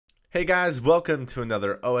Hey guys, welcome to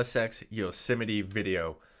another OSX Yosemite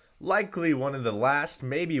video. Likely one of the last,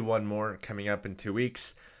 maybe one more coming up in 2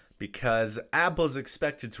 weeks, because Apple's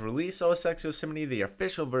expected to release OSX Yosemite, the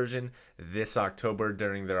official version, this October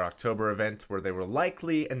during their October event where they will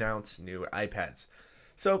likely announce new iPads.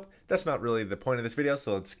 So that's not really the point of this video,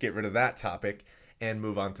 so let's get rid of that topic and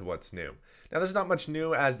move on to what's new. Now there's not much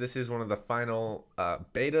new as this is one of the final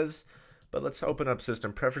betas. But let's open up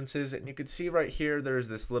system preferences, and you can see right here there's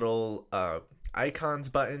this little icons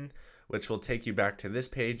button which will take you back to this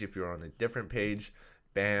page if you're on a different page.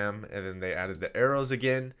 Bam, and then they added the arrows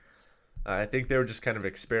again. I think they were just kind of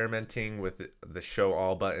experimenting with the show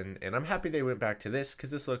all button, and I'm happy they went back to this because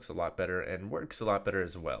this looks a lot better and works a lot better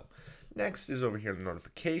as well. Next is over here the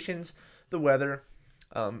notifications, the weather.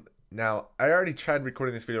 Now I already tried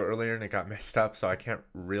recording this video earlier and it got messed up, so I can't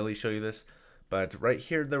really show you this. But right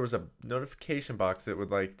here, there was a notification box that would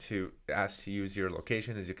like to ask to use your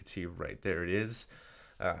location. As you can see right there, it is.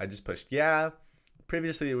 I just pushed yeah.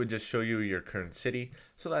 Previously, it would just show you your current city,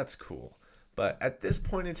 so that's cool. But at this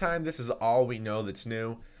point in time, this is all we know that's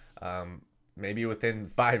new. Maybe within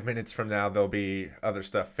 5 minutes from now, there'll be other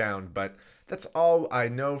stuff found, but that's all I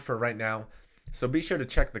know for right now. So be sure to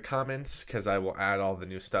check the comments because I will add all the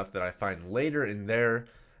new stuff that I find later in there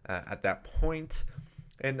at that point.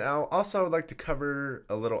 And now also I would like to cover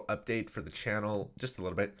a little update for the channel, just a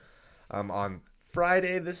little bit. On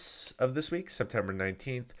Friday of this week, September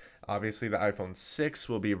 19th, obviously the iPhone 6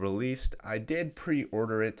 will be released. I did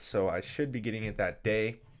pre-order it, so I should be getting it that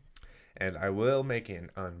day. And I will make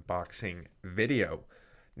an unboxing video.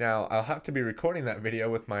 Now, I'll have to be recording that video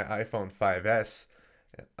with my iPhone 5S.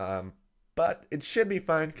 But it should be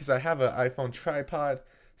fine because I have an iPhone tripod,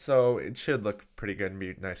 so it should look pretty good and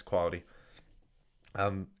be nice quality.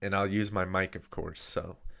 And I'll use my mic, of course,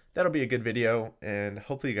 so that'll be a good video, and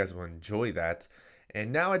hopefully you guys will enjoy that.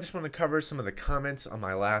 And now I just want to cover some of the comments on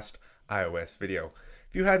my last iOS video.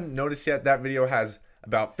 If you hadn't noticed yet, that video has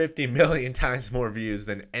about 50 million times more views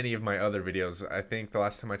than any of my other videos. I think the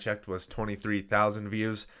last time I checked was 23,000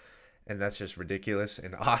 views, and that's just ridiculous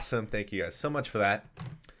and awesome. Thank you guys so much for that.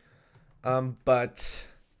 But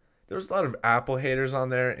there's a lot of Apple haters on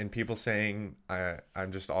there and people saying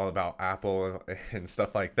I'm just all about Apple and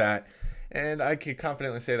stuff like that. And I can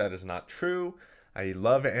confidently say that is not true. I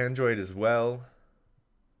love Android as well.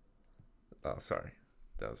 Oh, sorry.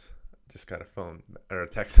 That was just got a phone or a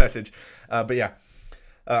text message. But yeah,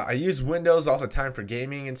 I use Windows all the time for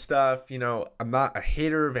gaming and stuff. You know, I'm not a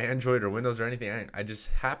hater of Android or Windows or anything. I just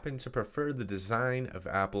happen to prefer the design of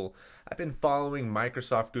Apple. I've been following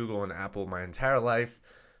Microsoft, Google, and Apple my entire life,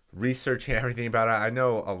 researching everything about it. I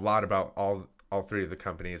know a lot about all three of the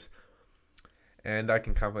companies, and I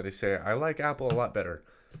can confidently say I like Apple a lot better.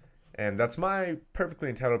 And that's my perfectly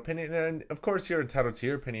entitled opinion, and of course you're entitled to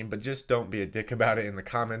your opinion, but just don't be a dick about it in the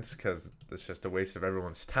comments because it's just a waste of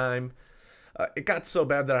everyone's time. It got so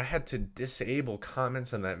bad that I had to disable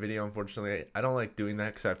comments on that video. Unfortunately, I don't like doing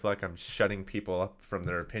that because I feel like I'm shutting people up from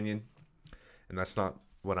their opinion, and that's not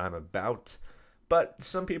what I'm about. But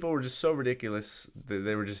some people were just so ridiculous that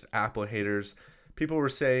they were just Apple haters. People were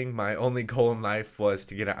saying my only goal in life was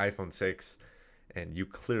to get an iPhone 6, and you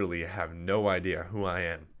clearly have no idea who I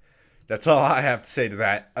am. That's all I have to say to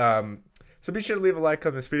that. So be sure to leave a like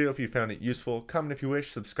on this video if you found it useful. Comment if you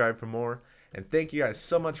wish, subscribe for more, and thank you guys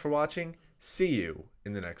so much for watching. See you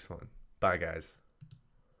in the next one. Bye, guys.